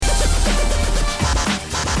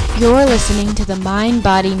You're listening to the Mind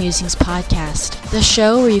Body Musings podcast, the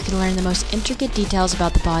show where you can learn the most intricate details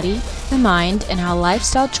about the body, the mind, and how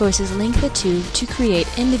lifestyle choices link the two to create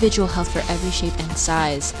individual health for every shape and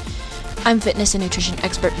size. I'm fitness and nutrition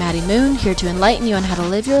expert Maddie Moon, here to enlighten you on how to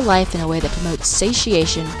live your life in a way that promotes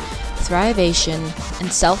satiation, thrivation,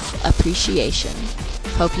 and self-appreciation.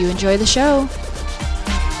 Hope you enjoy the show.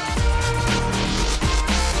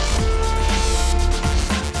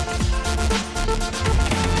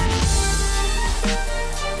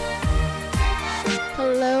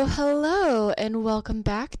 Hello, and welcome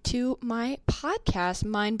back to my podcast,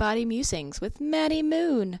 Mind Body Musings with Maddie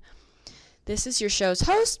Moon. This is your show's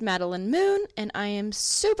host, Madeline Moon, and I am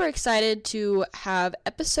super excited to have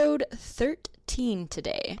episode 13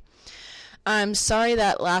 today. I'm sorry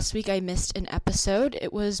that last week I missed an episode.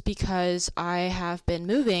 It was because I have been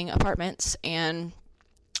moving apartments, and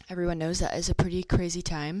everyone knows that is a pretty crazy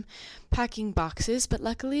time packing boxes, but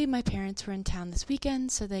luckily my parents were in town this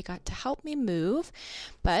weekend, so they got to help me move.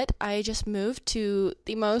 But I just moved to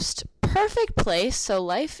the most perfect place, so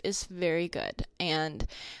life is very good. And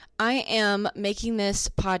I am making this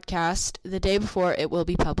podcast the day before it will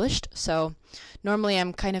be published, so normally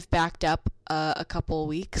I'm kind of backed up a couple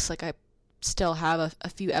weeks, like I still have a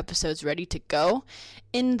few episodes ready to go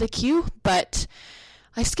in the queue, but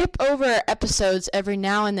I skip over episodes every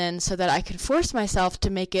now and then so that I can force myself to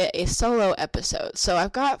make it a solo episode. So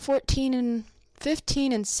I've got 14 and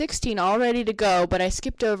 15 and 16 all ready to go, but I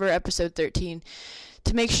skipped over episode 13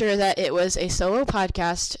 to make sure that it was a solo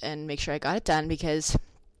podcast and make sure I got it done, because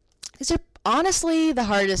these are honestly the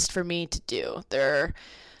hardest for me to do. They're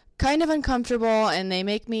kind of uncomfortable, and they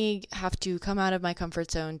make me have to come out of my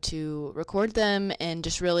comfort zone to record them and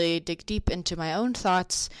just really dig deep into my own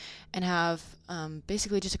thoughts and have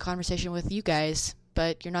basically just a conversation with you guys,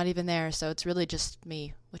 but you're not even there, so it's really just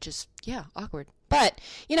me, which is, awkward. But,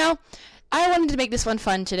 I wanted to make this one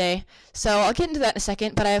fun today, so I'll get into that in a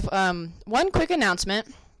second, but I have one quick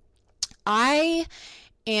announcement. I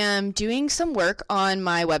am doing some work on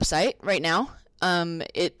my website right now.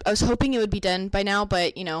 I was hoping it would be done by now,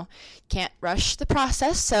 but, can't rush the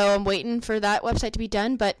process, so I'm waiting for that website to be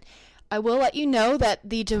done, but I will let you know that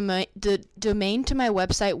the domain to my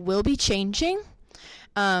website will be changing.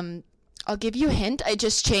 I'll give you a hint. I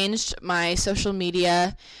just changed my social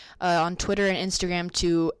media on Twitter and Instagram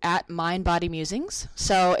to @MindBodyMusings.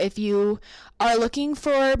 So if you are looking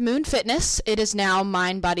for Moon Fitness, it is now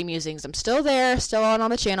Mind Body Musings. I'm still there, still on all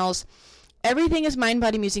the channels. Everything is Mind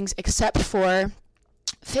Body Musings except for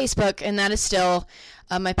Facebook, and that is still,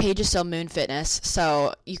 my page is still Moon Fitness,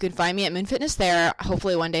 so you can find me at Moon Fitness there.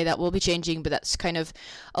 Hopefully one day that will be changing, but that's kind of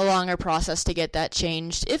a longer process to get that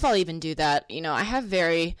changed, if I'll even do that. I have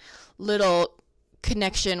very little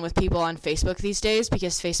connection with people on Facebook these days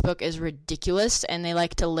because Facebook is ridiculous, and they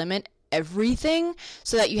like to limit everything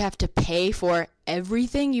so that you have to pay for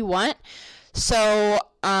everything you want. So,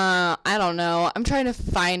 I don't know. I'm trying to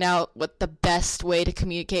find out what the best way to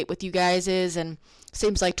communicate with you guys is, and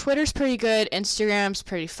seems like Twitter's pretty good, Instagram's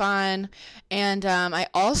pretty fun, and I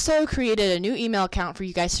also created a new email account for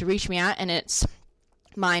you guys to reach me at, and it's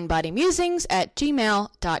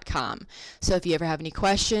mindbodymusings@gmail.com. So if you ever have any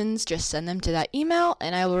questions, just send them to that email,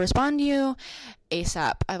 and I will respond to you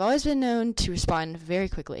ASAP. I've always been known to respond very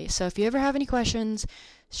quickly, so if you ever have any questions,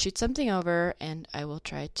 shoot something over, and I will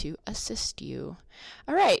try to assist you.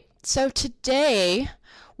 All right, so today,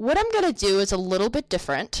 what I'm going to do is a little bit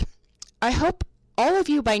different. I hope all of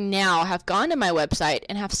you by now have gone to my website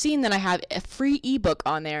and have seen that I have a free ebook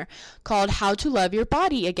on there called How to Love Your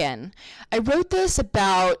Body Again. I wrote this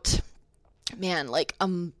about,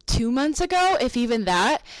 2 months ago, if even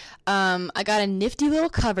that. I got a nifty little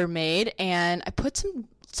cover made, and I put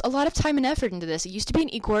a lot of time and effort into this. It used to be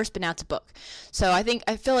an e-course, but now it's a book. So I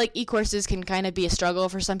feel like e-courses can kind of be a struggle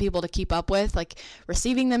for some people to keep up with, like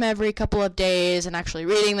receiving them every couple of days and actually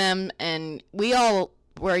reading them, and we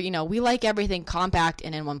like everything compact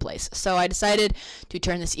and in one place. So I decided to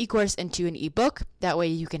turn this e-course into an e-book. That way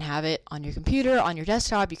you can have it on your computer, on your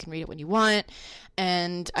desktop. You can read it when you want.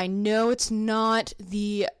 And I know it's not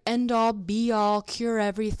the end-all, be-all, cure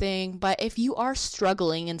everything, but if you are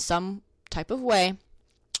struggling in some type of way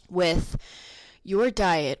with your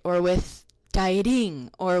diet or with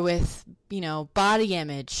dieting or with, body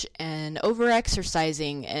image and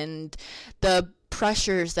over-exercising and the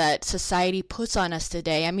pressures that society puts on us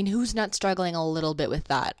today. Who's not struggling a little bit with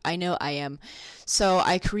that? I know I am. So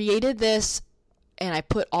I created this, and I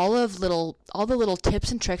put all the little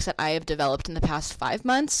tips and tricks that I have developed in the past 5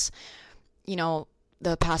 months.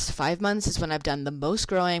 The past 5 months is when I've done the most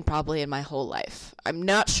growing probably in my whole life. I'm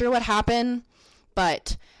not sure what happened,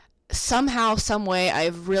 but somehow, some way,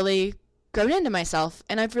 I've really grown into myself,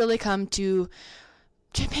 and I've really come to,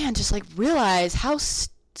 man, just like realize how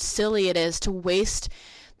silly it is to waste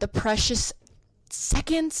the precious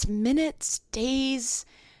seconds, minutes, days,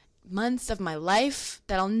 months of my life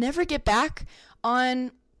that I'll never get back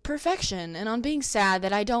on perfection and on being sad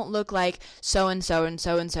that I don't look like so and so and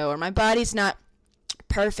so and so, or my body's not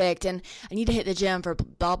perfect and I need to hit the gym for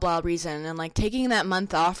blah blah reason, and like taking that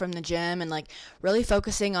month off from the gym and like really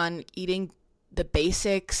focusing on eating the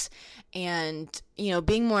basics and, you know,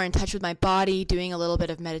 being more in touch with my body, doing a little bit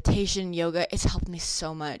of meditation, yoga. It's helped me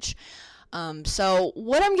so much. So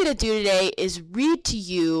what I'm going to do today is read to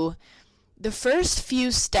you the first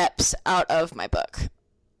few steps out of my book.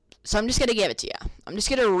 So I'm just going to give it to you. I'm just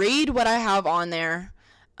going to read what I have on there.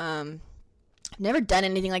 I've never done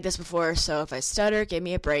anything like this before, so if I stutter, give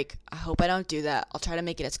me a break. I hope I don't do that. I'll try to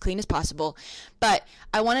make it as clean as possible. But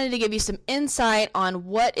I wanted to give you some insight on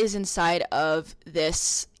what is inside of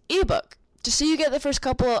this ebook, just so you get the first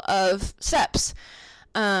couple of steps.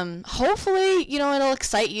 Hopefully, you know, it'll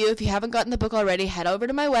excite you. If you haven't gotten the book already, head over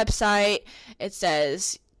to my website. It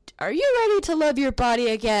says, "Are you ready to love your body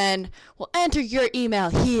again? Well, enter your email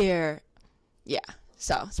here." Yeah,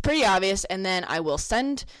 so it's pretty obvious, and then I will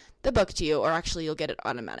send the book to you, or actually you'll get it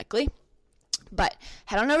automatically. But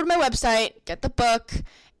head on over to my website, get the book.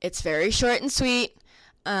 It's very short and sweet.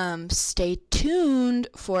 Stay tuned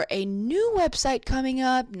for a new website coming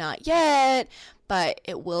up. Not yet, but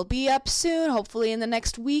it will be up soon, hopefully in the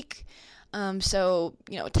next week. So,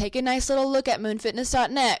 you know, take a nice little look at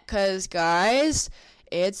moonfitness.net, because, guys,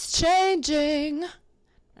 it's changing.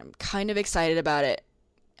 I'm kind of excited about it.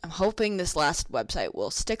 I'm hoping this last website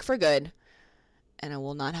will stick for good, and I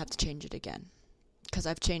will not have to change it again, because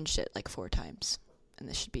I've changed it like 4 times, and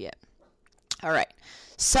this should be it. All right,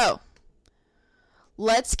 so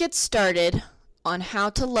let's get started on how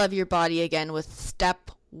to love your body again with step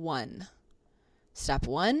 1. Step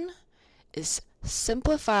 1 is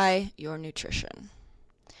simplify your nutrition.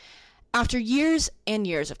 After years and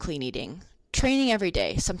years of clean eating, training every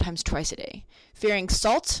day, sometimes twice a day, fearing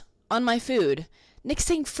salt on my food,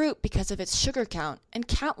 nixing fruit because of its sugar count, and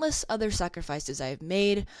countless other sacrifices I have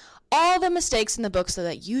made, all the mistakes in the book so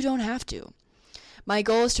that you don't have to. My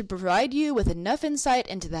goal is to provide you with enough insight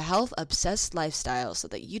into the health-obsessed lifestyle so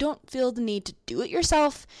that you don't feel the need to do it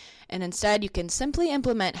yourself, and instead you can simply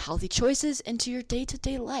implement healthy choices into your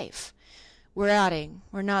day-to-day life. We're adding,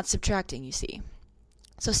 we're not subtracting, you see.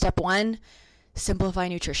 So step 1, simplify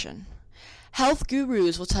nutrition. Health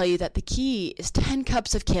gurus will tell you that the key is 10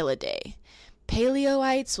 cups of kale a day.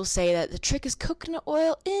 Paleoites will say that the trick is coconut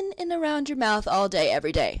oil in and around your mouth all day,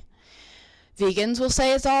 every day. Vegans will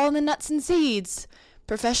say it's all in the nuts and seeds.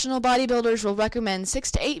 Professional bodybuilders will recommend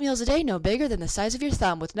 6 to 8 meals a day, no bigger than the size of your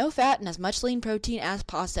thumb, with no fat and as much lean protein as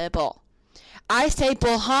possible. I say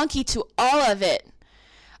bull honky to all of it.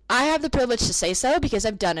 I have the privilege to say so because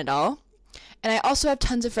I've done it all. And I also have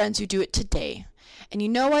tons of friends who do it today. And you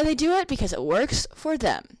know why they do it? Because it works for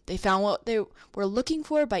them. They found what they were looking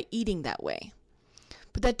for by eating that way.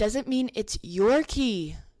 But that doesn't mean it's your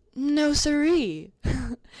key. No siree.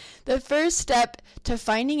 The first step to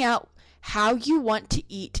finding out how you want to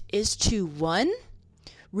eat is to 1,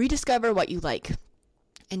 rediscover what you like,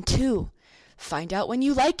 and 2, find out when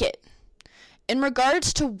you like it. In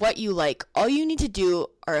regards to what you like, all you need to do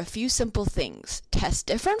are a few simple things. Test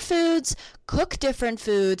different foods, cook different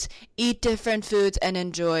foods, eat different foods, and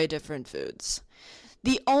enjoy different foods.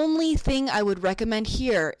 The only thing I would recommend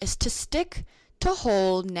here is to stick to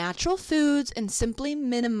whole, natural foods and simply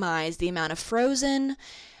minimize the amount of frozen,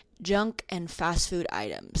 junk, and fast food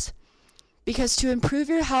items. Because to improve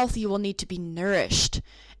your health, you will need to be nourished.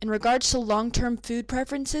 In regards to long-term food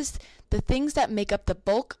preferences, the things that make up the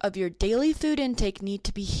bulk of your daily food intake need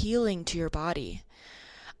to be healing to your body.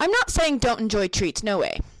 I'm not saying don't enjoy treats, no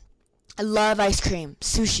way. I love ice cream,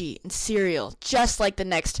 sushi, and cereal, just like the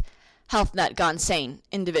next health nut gone sane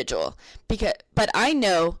individual. But I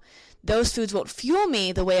know those foods won't fuel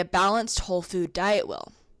me the way a balanced whole food diet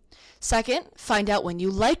will. Second, find out when you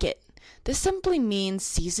like it. This simply means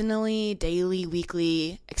seasonally, daily,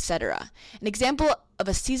 weekly, etc. An example of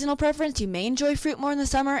a seasonal preference, you may enjoy fruit more in the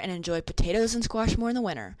summer and enjoy potatoes and squash more in the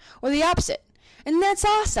winter, or the opposite. And that's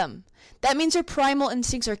awesome. That means your primal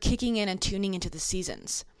instincts are kicking in and tuning into the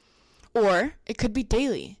seasons. Or it could be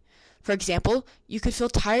daily. For example, you could feel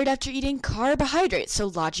tired after eating carbohydrates, so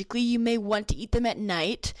logically you may want to eat them at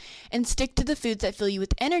night and stick to the foods that fill you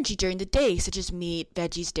with energy during the day, such as meat,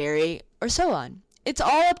 veggies, dairy, or so on. It's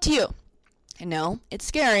all up to you. I know, it's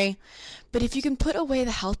scary, but if you can put away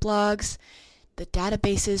the health blogs, the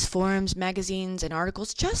databases, forums, magazines, and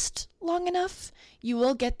articles just long enough, you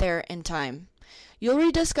will get there in time. You'll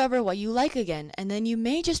rediscover what you like again, and then you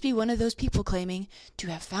may just be one of those people claiming to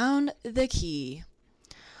have found the key.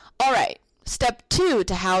 All right, step 2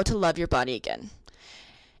 to how to love your body again.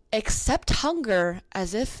 Accept hunger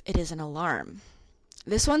as if it is an alarm.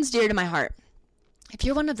 This one's dear to my heart. If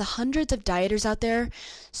you're one of the hundreds of dieters out there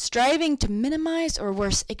striving to minimize or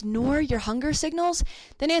worse, ignore your hunger signals,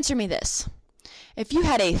 then answer me this. If you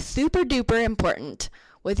had a super duper important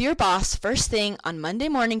with your boss first thing on Monday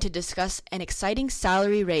morning to discuss an exciting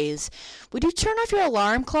salary raise, would you turn off your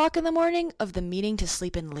alarm clock in the morning of the meeting to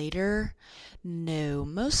sleep in later? No,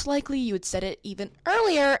 most likely you would set it even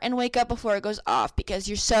earlier and wake up before it goes off because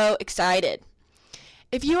you're so excited.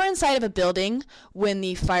 If you were inside of a building when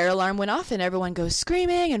the fire alarm went off and everyone goes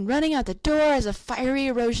screaming and running out the door as a fiery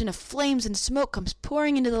erosion of flames and smoke comes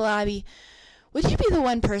pouring into the lobby, would you be the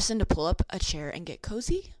one person to pull up a chair and get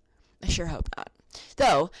cozy? I sure hope not.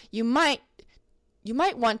 Though, you might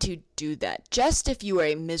want to do that just if you are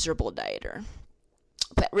a miserable dieter.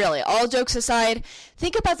 But really, all jokes aside,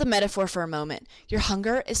 think about the metaphor for a moment. Your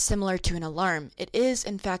hunger is similar to an alarm. It is,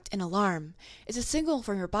 in fact, an alarm. It's a signal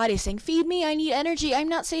from your body saying, feed me, I need energy, I'm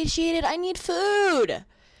not satiated, I need food.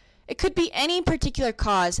 It could be any particular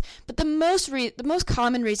cause, but the most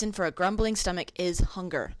common reason for a grumbling stomach is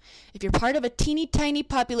hunger. If you're part of a teeny tiny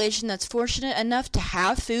population that's fortunate enough to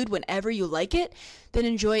have food whenever you like it, then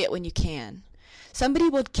enjoy it when you can. Somebody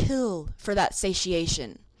will kill for that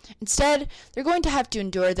satiation. Instead, they're going to have to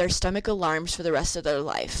endure their stomach alarms for the rest of their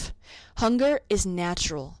life. Hunger is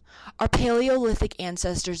natural. Our Paleolithic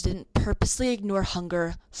ancestors didn't purposely ignore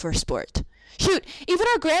hunger for sport. Shoot, even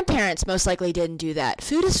our grandparents most likely didn't do that.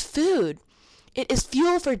 Food is food. It is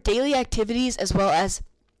fuel for daily activities as well as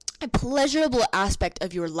a pleasurable aspect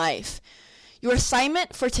of your life. Your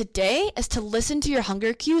assignment for today is to listen to your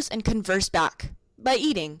hunger cues and converse back by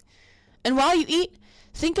eating. And while you eat,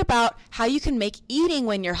 think about how you can make eating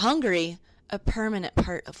when you're hungry a permanent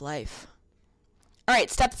part of life. All right,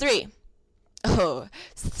 step 3. Oh,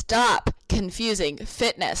 stop confusing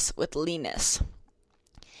fitness with leanness.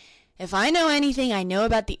 If I know anything, I know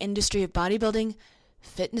about the industry of bodybuilding,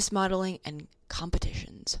 fitness modeling, and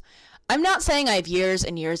competitions. I'm not saying I have years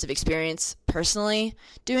and years of experience personally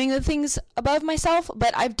doing the things above myself,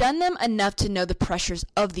 but I've done them enough to know the pressures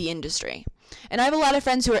of the industry. And I have a lot of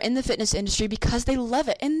friends who are in the fitness industry because they love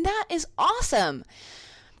it, and that is awesome.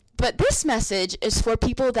 But this message is for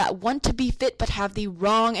people that want to be fit but have the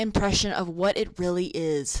wrong impression of what it really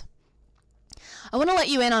is. I want to let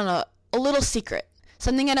you in on a little secret,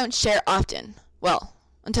 something I don't share often. Well,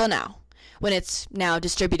 until now, when it's now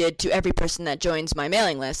distributed to every person that joins my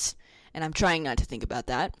mailing list, and I'm trying not to think about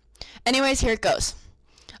that. Anyways, here it goes.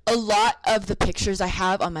 A lot of the pictures I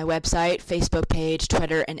have on my website, Facebook page,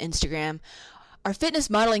 Twitter, and Instagram are fitness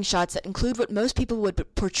modeling shots that include what most people would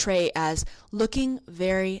portray as looking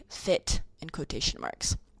very fit, in quotation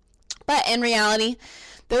marks. But in reality,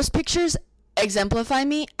 those pictures exemplify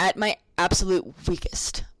me at my absolute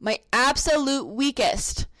weakest. My absolute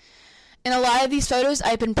weakest. In a lot of these photos,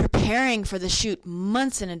 I've been preparing for the shoot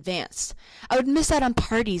months in advance. I would miss out on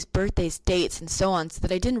parties, birthdays, dates, and so on so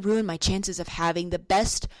that I didn't ruin my chances of having the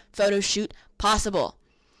best photo shoot possible.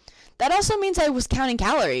 That also means I was counting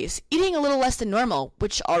calories, eating a little less than normal,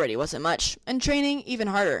 which already wasn't much, and training even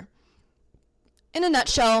harder. In a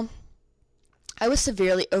nutshell, I was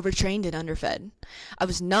severely overtrained and underfed. I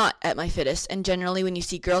was not at my fittest, and generally when you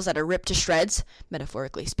see girls that are ripped to shreds,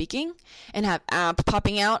 metaphorically speaking, and have abs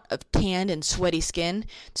popping out of tanned and sweaty skin,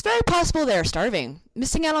 it's very possible they are starving,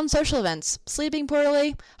 missing out on social events, sleeping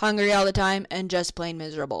poorly, hungry all the time, and just plain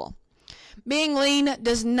miserable. Being lean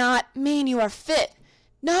does not mean you are fit.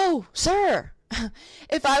 No, sir.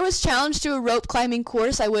 If I was challenged to a rope climbing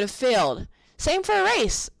course, I would have failed. Same for a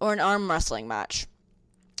race or an arm wrestling match.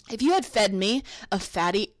 If you had fed me a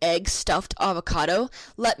fatty egg-stuffed avocado,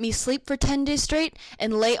 let me sleep for 10 days straight,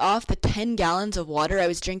 and lay off the 10 gallons of water I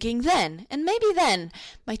was drinking, then, and maybe then,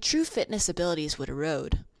 my true fitness abilities would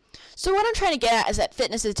erode. So what I'm trying to get at is that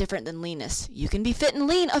fitness is different than leanness. You can be fit and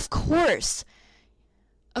lean, of course.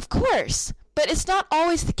 Of course. But it's not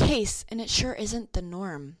always the case, and it sure isn't the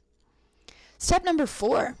norm. Step number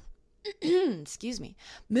 4. Excuse me.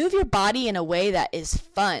 Move your body in a way that is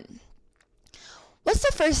fun. What's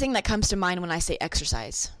the first thing that comes to mind when I say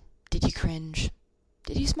exercise? Did you cringe?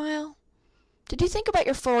 Did you smile? Did you think about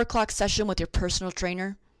your 4 o'clock session with your personal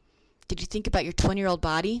trainer? Did you think about your 20-year-old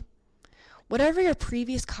body? Whatever your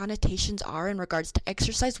previous connotations are in regards to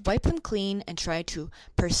exercise, wipe them clean and try to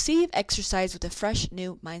perceive exercise with a fresh,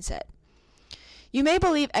 new mindset. You may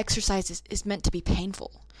believe exercise is meant to be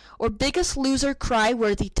painful, or Biggest Loser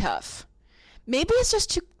cry-worthy tough. Maybe it's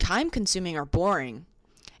just too time-consuming or boring.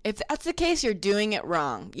 If that's the case, you're doing it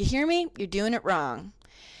wrong. You hear me? You're doing it wrong.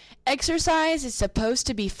 Exercise is supposed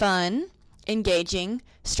to be fun, engaging,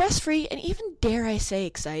 stress-free, and even, dare I say,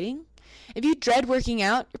 exciting. If you dread working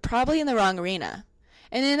out, you're probably in the wrong arena.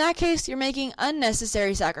 And in that case, you're making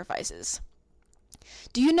unnecessary sacrifices.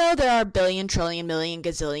 Do you know there are billion, trillion, million,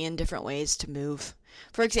 gazillion different ways to move?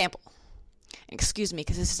 For example, excuse me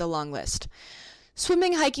because this is a long list.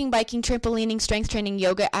 Swimming, hiking, biking, trampolining, strength training,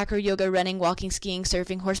 yoga, acro yoga, running, walking, skiing,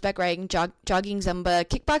 surfing, horseback riding, jogging, Zumba,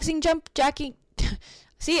 kickboxing, jacking.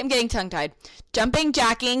 See, I'm getting tongue-tied. Jumping,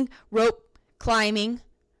 jacking, rope climbing,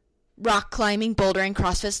 rock climbing, bouldering,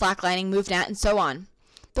 CrossFit, slacklining, MoveNat, and so on.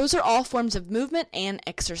 Those are all forms of movement and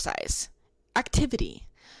exercise. Activity.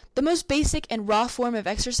 The most basic and raw form of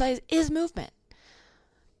exercise is movement.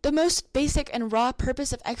 The most basic and raw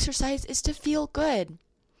purpose of exercise is to feel good.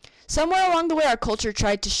 Somewhere along the way, our culture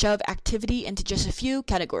tried to shove activity into just a few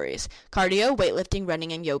categories: cardio, weightlifting,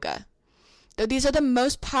 running, and yoga. Though these are the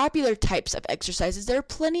most popular types of exercises, there are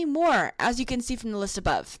plenty more, as you can see from the list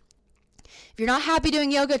above. If you're not happy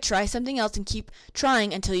doing yoga, try something else and keep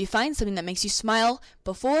trying until you find something that makes you smile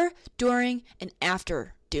before, during, and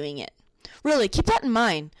after doing it. Really, keep that in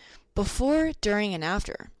mind. Before, during, and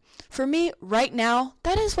after. For me, right now,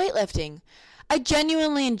 that is weightlifting. I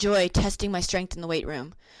genuinely enjoy testing my strength in the weight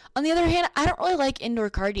room. On the other hand, I don't really like indoor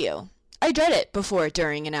cardio. I dread it before,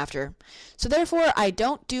 during, and after. So therefore, I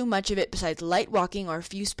don't do much of it besides light walking or a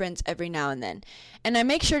few sprints every now and then. And I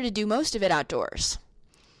make sure to do most of it outdoors.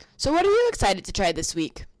 So what are you excited to try this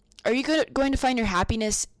week? Are you going to find your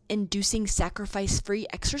happiness-inducing sacrifice-free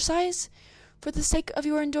exercise for the sake of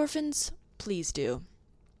your endorphins? Please do.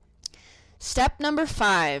 Step number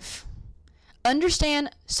 5.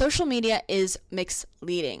 Understand social media is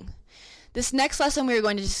misleading. This next lesson we are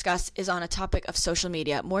going to discuss is on a topic of social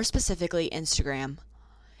media, more specifically Instagram.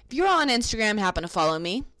 If you're on Instagram and happen to follow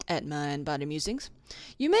me at Mind Body Musings,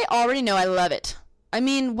 you may already know I love it. I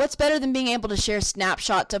mean, what's better than being able to share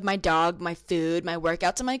snapshots of my dog, my food, my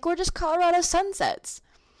workouts, and my gorgeous Colorado sunsets?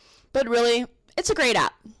 But really, it's a great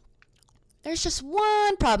app. There's just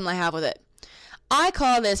one problem I have with it. I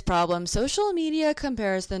call this problem social media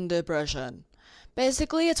comparison depression.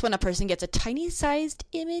 Basically, it's when a person gets a tiny-sized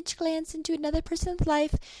image glance into another person's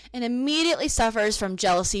life and immediately suffers from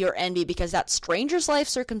jealousy or envy because that stranger's life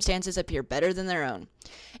circumstances appear better than their own.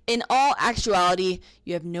 In all actuality,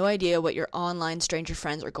 you have no idea what your online stranger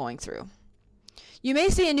friends are going through. You may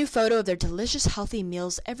see a new photo of their delicious, healthy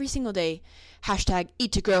meals every single day. Hashtag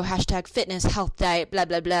eat to grow, hashtag fitness, health, diet, blah,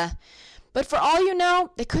 blah, blah. But for all you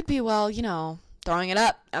know, they could be, throwing it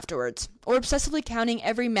up afterwards, or obsessively counting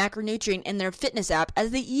every macronutrient in their fitness app as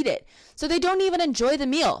they eat it, so they don't even enjoy the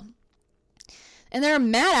meal. And they're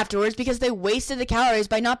mad afterwards because they wasted the calories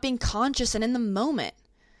by not being conscious and in the moment.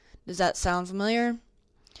 Does that sound familiar?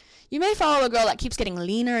 You may follow a girl that keeps getting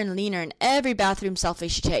leaner and leaner in every bathroom selfie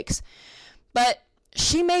she takes, but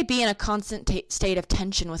she may be in a constant state of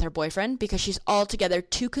tension with her boyfriend because she's altogether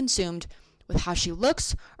too consumed with how she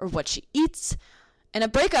looks or what she eats. And a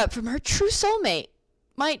breakup from her true soulmate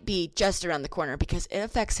might be just around the corner because it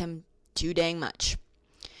affects him too dang much.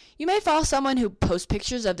 You may follow someone who posts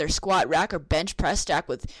pictures of their squat rack or bench press stacked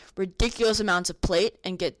with ridiculous amounts of plate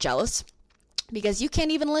and get jealous because you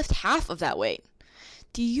can't even lift half of that weight.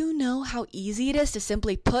 Do you know how easy it is to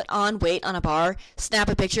simply put on weight on a bar, snap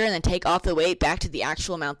a picture, and then take off the weight back to the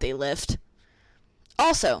actual amount they lift?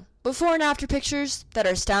 Also, before and after pictures that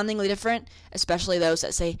are astoundingly different, especially those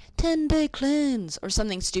that say 10-day cleanse or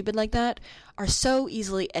something stupid like that, are so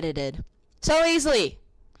easily edited. So easily!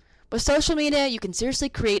 With social media, you can seriously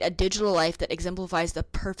create a digital life that exemplifies the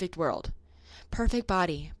perfect world. Perfect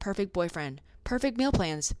body, perfect boyfriend, perfect meal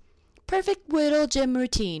plans, perfect little gym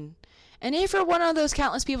routine. And if you're one of those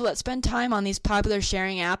countless people that spend time on these popular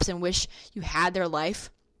sharing apps and wish you had their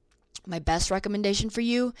life, my best recommendation for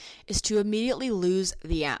you is to immediately lose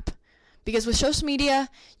the app. Because with social media,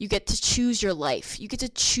 you get to choose your life. You get to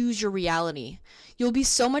choose your reality. You'll be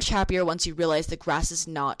so much happier once you realize the grass is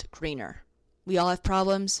not greener. We all have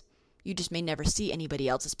problems. You just may never see anybody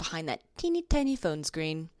else's behind that teeny tiny phone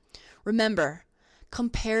screen. Remember,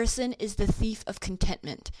 comparison is the thief of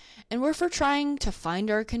contentment. And if we're trying to find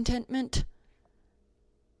our contentment,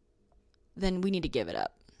 then we need to give it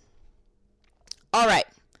up. All right.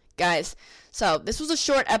 Guys, so this was a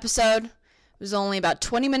short episode. It was only about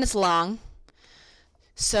 20 minutes long.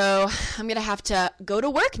 So I'm going to have to go to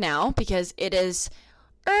work now because it is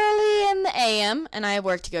early in the AM, and I have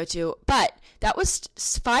work to go to, but that was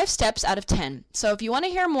 5 steps out of 10. So if you want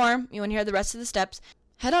to hear more, you want to hear the rest of the steps,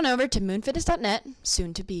 head on over to moonfitness.net,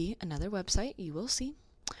 soon to be another website, you will see,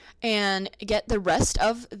 and get the rest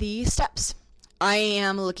of the steps. I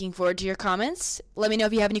am looking forward to your comments. Let me know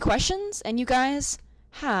if you have any questions, and you guys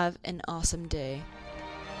have an awesome day.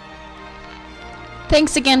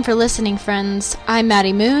 Thanks again for listening, friends. I'm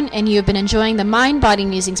Maddie Moon, and you have been enjoying the Mind Body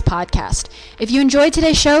Musings podcast. If you enjoyed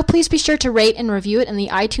today's show, please be sure to rate and review it in the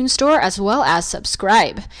iTunes store, as well as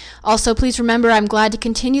subscribe. Also, please remember I'm glad to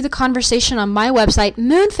continue the conversation on my website,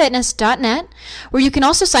 moonfitness.net, where you can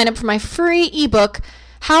also sign up for my free ebook,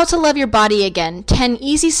 How to Love Your Body Again, 10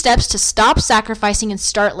 Easy Steps to Stop Sacrificing and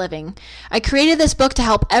Start Living. I created this book to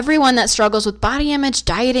help everyone that struggles with body image,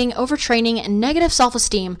 dieting, overtraining, and negative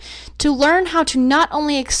self-esteem to learn how to not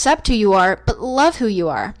only accept who you are, but love who you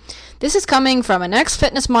are. This is coming from an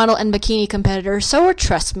ex-fitness model and bikini competitor, so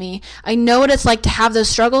trust me, I know what it's like to have those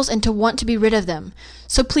struggles and to want to be rid of them.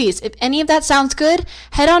 So please, if any of that sounds good,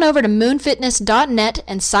 head on over to moonfitness.net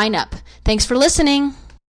and sign up. Thanks for listening.